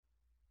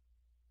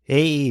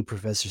Hey,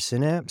 Professor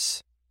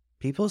Synapse.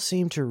 People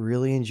seem to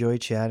really enjoy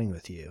chatting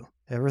with you.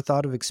 Ever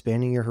thought of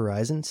expanding your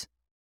horizons?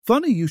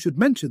 Funny you should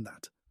mention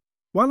that.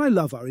 While I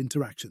love our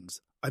interactions,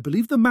 I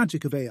believe the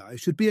magic of AI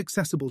should be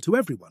accessible to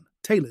everyone,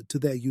 tailored to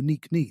their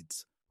unique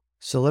needs.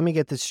 So let me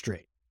get this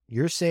straight.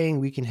 You're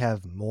saying we can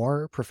have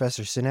more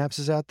Professor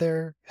Synapses out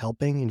there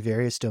helping in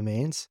various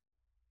domains?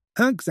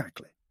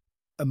 Exactly.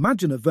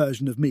 Imagine a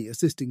version of me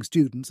assisting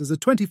students as a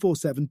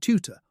 24/7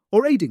 tutor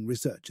or aiding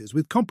researchers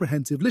with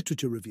comprehensive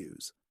literature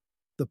reviews.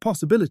 The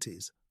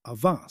possibilities are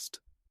vast.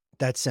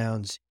 That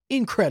sounds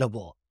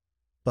incredible.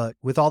 But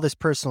with all this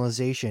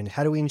personalization,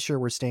 how do we ensure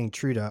we're staying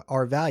true to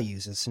our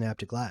values as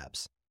Synaptic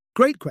Labs?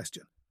 Great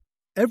question.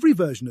 Every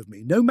version of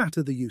me, no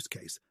matter the use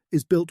case,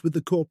 is built with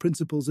the core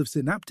principles of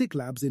Synaptic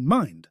Labs in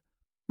mind.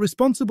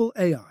 Responsible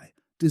AI,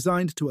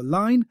 designed to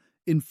align,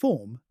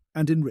 inform,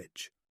 and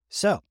enrich.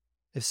 So,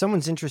 if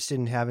someone's interested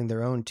in having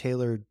their own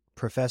tailored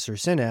Professor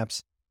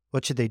Synapse,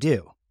 what should they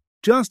do?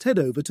 Just head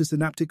over to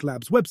Synaptic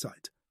Labs'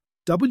 website,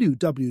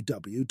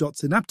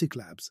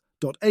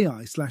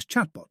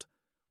 www.synapticlabs.ai/chatbot,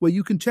 where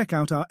you can check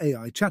out our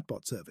AI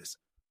chatbot service.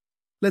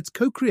 Let's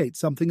co-create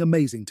something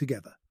amazing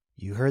together.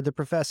 You heard the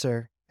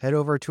professor. Head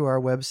over to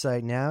our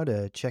website now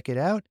to check it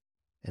out,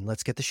 and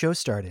let's get the show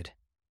started.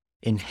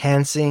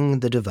 Enhancing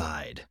the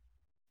Divide.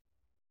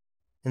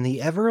 In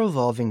the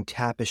ever-evolving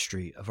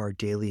tapestry of our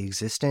daily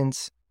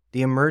existence,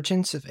 the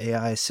emergence of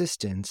AI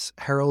assistants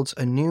heralds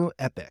a new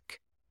epoch,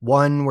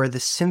 one where the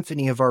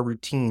symphony of our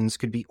routines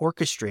could be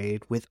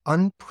orchestrated with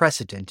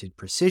unprecedented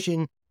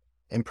precision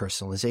and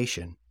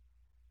personalization.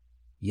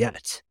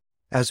 Yet,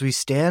 as we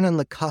stand on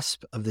the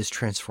cusp of this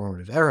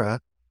transformative era,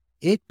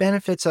 it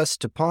benefits us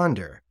to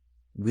ponder,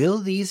 will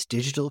these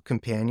digital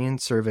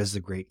companions serve as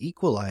the great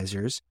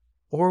equalizers,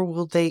 or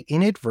will they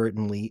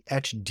inadvertently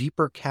etch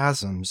deeper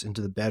chasms into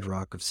the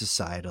bedrock of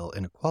societal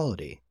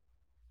inequality?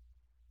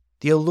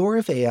 The allure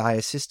of AI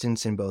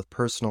assistance in both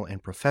personal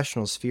and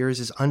professional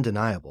spheres is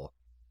undeniable.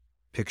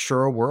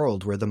 Picture a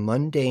world where the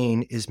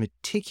mundane is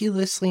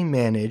meticulously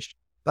managed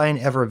by an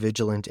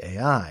ever-vigilant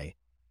AI,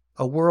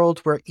 a world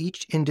where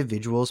each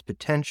individual's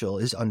potential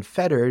is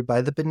unfettered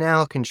by the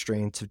banal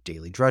constraints of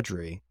daily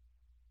drudgery.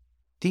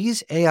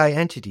 These AI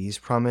entities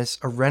promise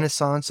a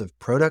renaissance of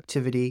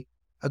productivity,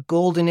 a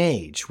golden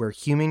age where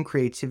human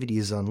creativity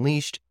is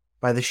unleashed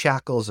by the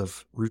shackles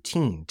of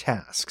routine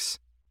tasks.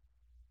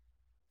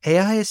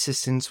 AI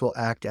assistants will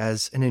act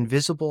as an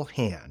invisible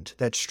hand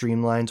that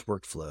streamlines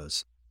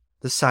workflows,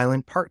 the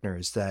silent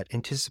partners that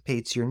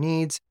anticipates your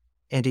needs,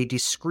 and a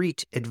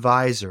discreet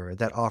advisor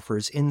that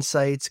offers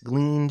insights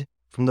gleaned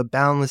from the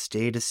boundless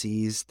data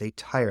seas they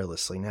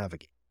tirelessly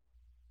navigate.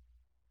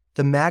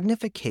 The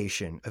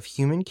magnification of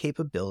human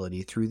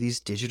capability through these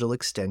digital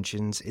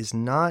extensions is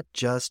not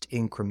just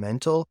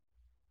incremental,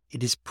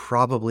 it is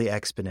probably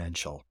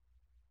exponential.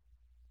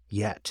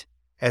 Yet,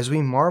 as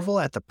we marvel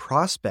at the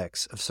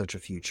prospects of such a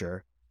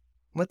future,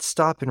 let's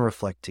stop and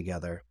reflect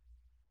together.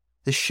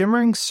 The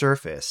shimmering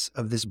surface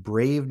of this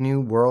brave new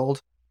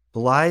world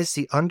belies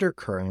the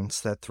undercurrents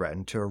that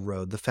threaten to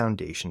erode the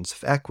foundations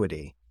of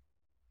equity.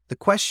 The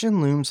question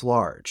looms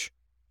large.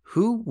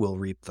 Who will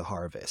reap the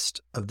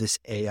harvest of this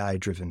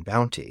AI-driven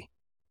bounty?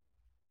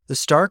 The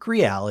stark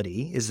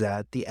reality is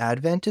that the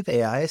advent of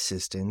AI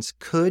assistants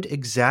could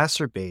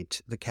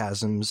exacerbate the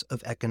chasms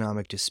of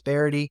economic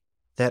disparity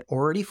that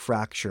already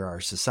fracture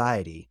our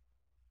society.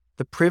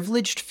 The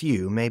privileged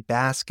few may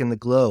bask in the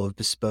glow of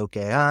bespoke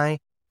AI,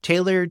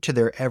 tailored to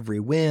their every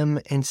whim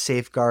and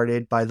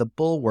safeguarded by the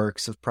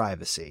bulwarks of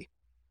privacy.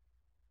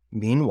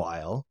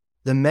 Meanwhile,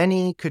 the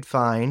many could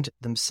find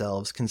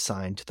themselves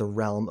consigned to the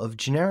realm of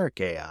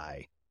generic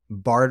AI,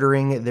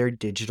 bartering their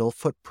digital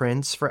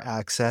footprints for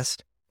access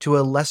to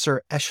a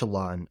lesser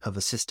echelon of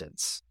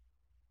assistance.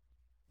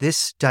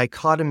 This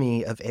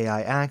dichotomy of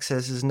AI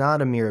access is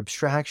not a mere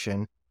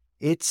abstraction,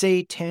 it's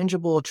a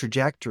tangible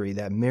trajectory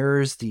that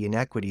mirrors the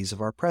inequities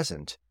of our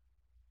present.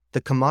 The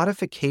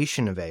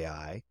commodification of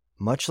AI,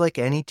 much like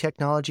any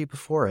technology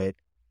before it,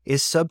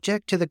 is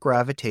subject to the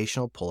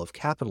gravitational pull of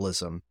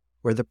capitalism,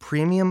 where the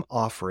premium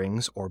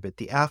offerings orbit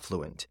the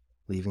affluent,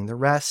 leaving the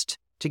rest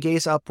to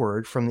gaze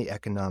upward from the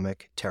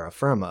economic terra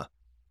firma.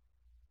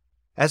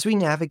 As we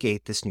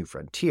navigate this new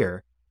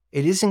frontier,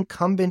 it is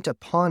incumbent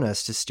upon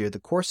us to steer the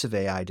course of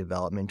AI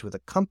development with a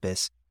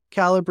compass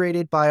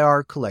calibrated by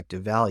our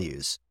collective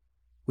values.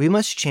 We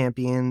must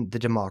champion the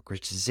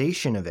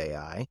democratization of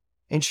AI,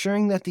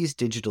 ensuring that these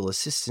digital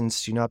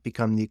assistants do not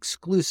become the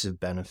exclusive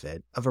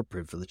benefit of a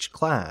privileged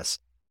class,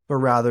 but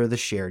rather the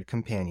shared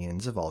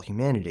companions of all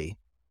humanity.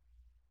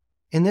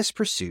 In this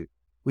pursuit,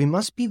 we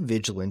must be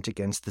vigilant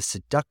against the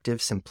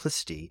seductive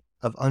simplicity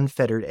of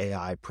unfettered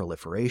AI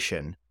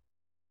proliferation.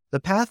 The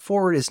path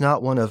forward is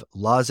not one of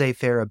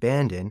laissez-faire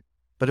abandon,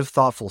 but of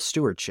thoughtful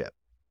stewardship.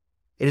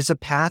 It is a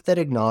path that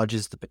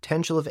acknowledges the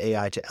potential of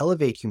AI to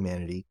elevate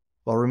humanity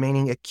while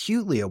remaining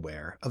acutely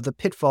aware of the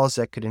pitfalls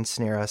that could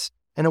ensnare us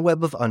in a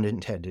web of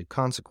unintended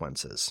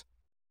consequences.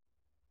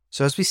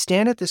 So as we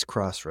stand at this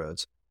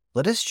crossroads,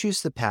 let us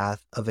choose the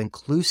path of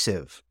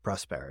inclusive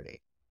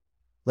prosperity.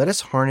 Let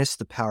us harness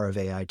the power of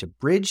AI to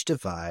bridge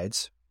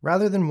divides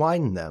rather than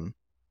widen them.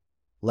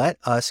 Let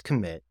us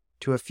commit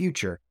to a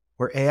future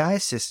where AI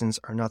assistants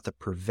are not the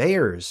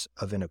purveyors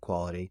of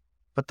inequality,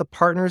 but the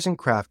partners in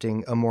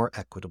crafting a more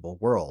equitable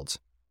world.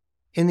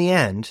 In the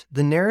end,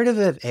 the narrative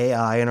of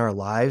AI in our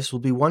lives will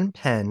be one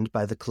penned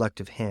by the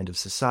collective hand of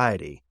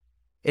society.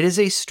 It is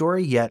a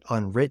story yet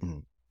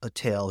unwritten, a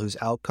tale whose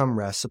outcome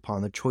rests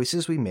upon the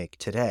choices we make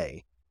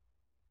today.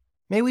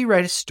 May we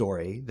write a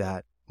story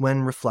that,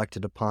 when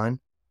reflected upon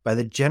by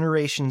the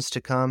generations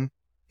to come,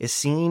 is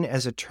seen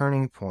as a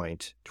turning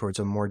point towards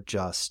a more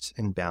just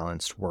and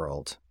balanced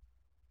world.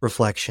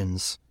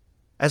 Reflections.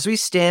 As we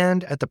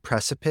stand at the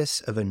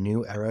precipice of a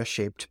new era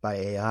shaped by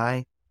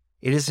AI,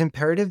 it is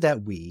imperative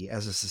that we,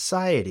 as a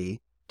society,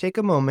 take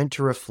a moment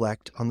to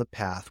reflect on the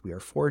path we are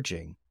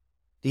forging.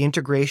 The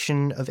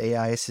integration of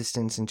AI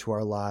assistance into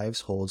our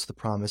lives holds the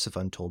promise of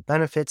untold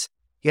benefits,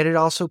 yet it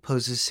also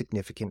poses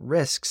significant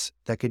risks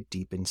that could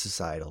deepen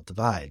societal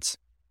divides.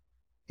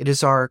 It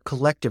is our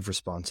collective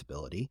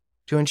responsibility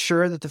to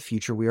ensure that the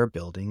future we are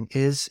building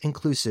is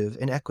inclusive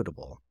and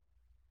equitable.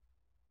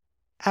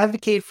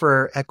 Advocate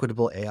for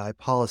equitable AI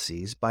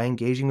policies by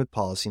engaging with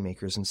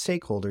policymakers and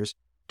stakeholders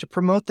to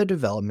promote the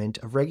development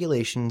of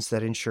regulations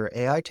that ensure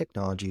AI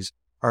technologies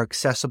are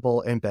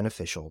accessible and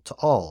beneficial to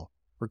all,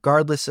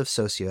 regardless of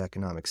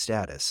socioeconomic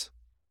status.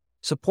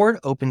 Support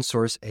open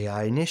source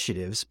AI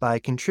initiatives by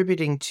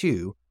contributing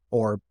to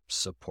or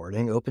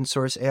supporting open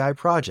source AI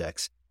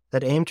projects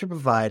that aim to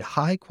provide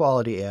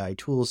high-quality AI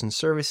tools and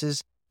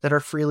services that are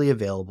freely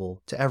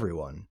available to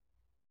everyone.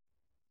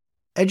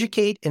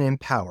 Educate and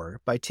empower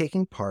by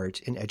taking part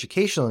in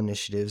educational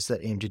initiatives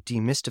that aim to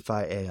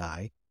demystify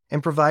AI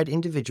and provide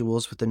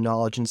individuals with the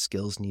knowledge and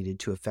skills needed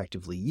to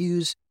effectively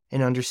use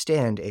and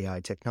understand AI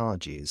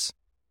technologies.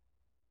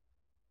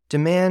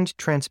 Demand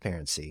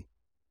transparency.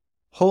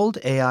 Hold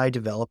AI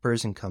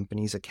developers and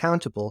companies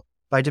accountable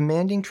by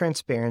demanding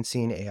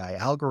transparency in AI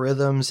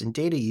algorithms and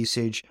data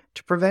usage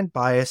to prevent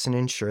bias and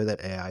ensure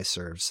that AI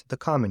serves the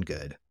common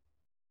good.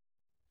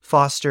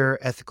 Foster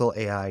ethical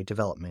AI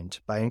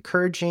development by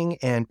encouraging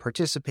and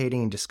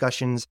participating in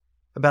discussions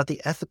about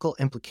the ethical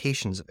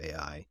implications of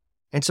AI,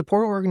 and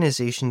support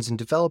organizations and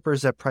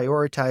developers that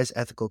prioritize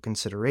ethical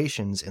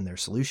considerations in their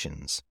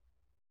solutions.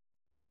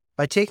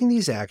 By taking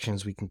these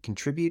actions, we can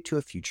contribute to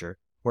a future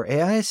where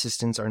AI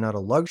assistants are not a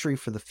luxury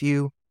for the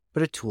few,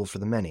 but a tool for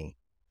the many,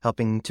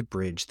 helping to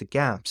bridge the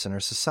gaps in our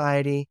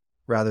society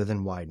rather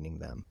than widening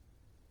them.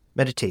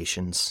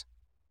 Meditations.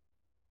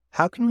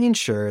 How can we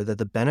ensure that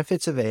the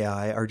benefits of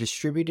AI are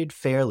distributed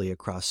fairly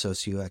across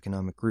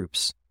socioeconomic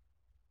groups?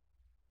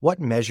 What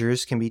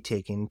measures can be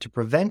taken to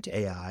prevent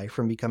AI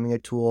from becoming a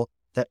tool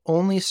that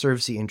only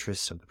serves the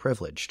interests of the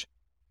privileged?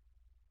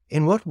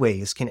 In what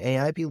ways can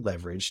AI be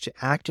leveraged to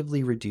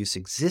actively reduce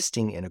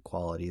existing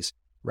inequalities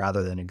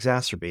rather than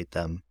exacerbate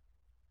them?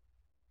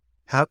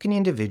 How can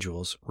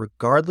individuals,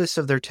 regardless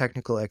of their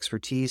technical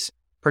expertise,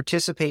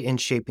 participate in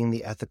shaping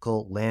the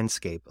ethical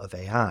landscape of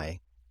AI?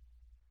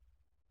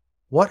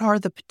 What are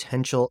the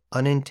potential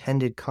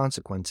unintended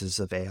consequences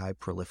of AI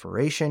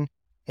proliferation,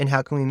 and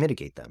how can we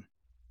mitigate them?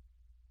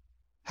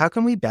 How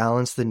can we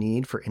balance the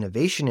need for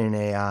innovation in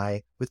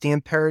AI with the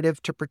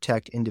imperative to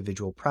protect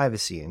individual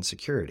privacy and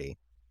security?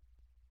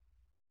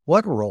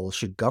 What role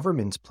should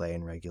governments play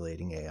in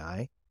regulating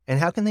AI, and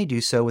how can they do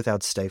so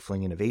without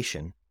stifling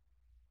innovation?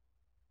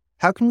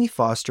 How can we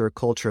foster a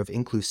culture of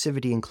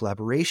inclusivity and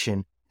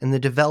collaboration in the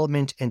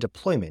development and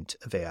deployment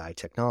of AI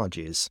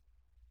technologies?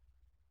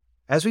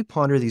 As we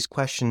ponder these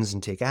questions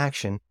and take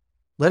action,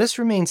 let us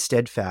remain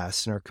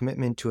steadfast in our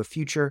commitment to a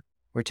future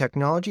where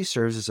technology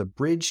serves as a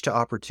bridge to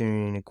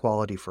opportunity and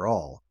equality for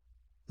all.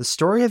 The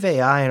story of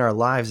AI in our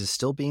lives is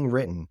still being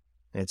written,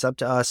 and it's up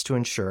to us to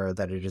ensure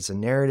that it is a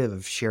narrative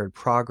of shared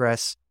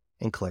progress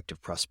and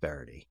collective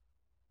prosperity.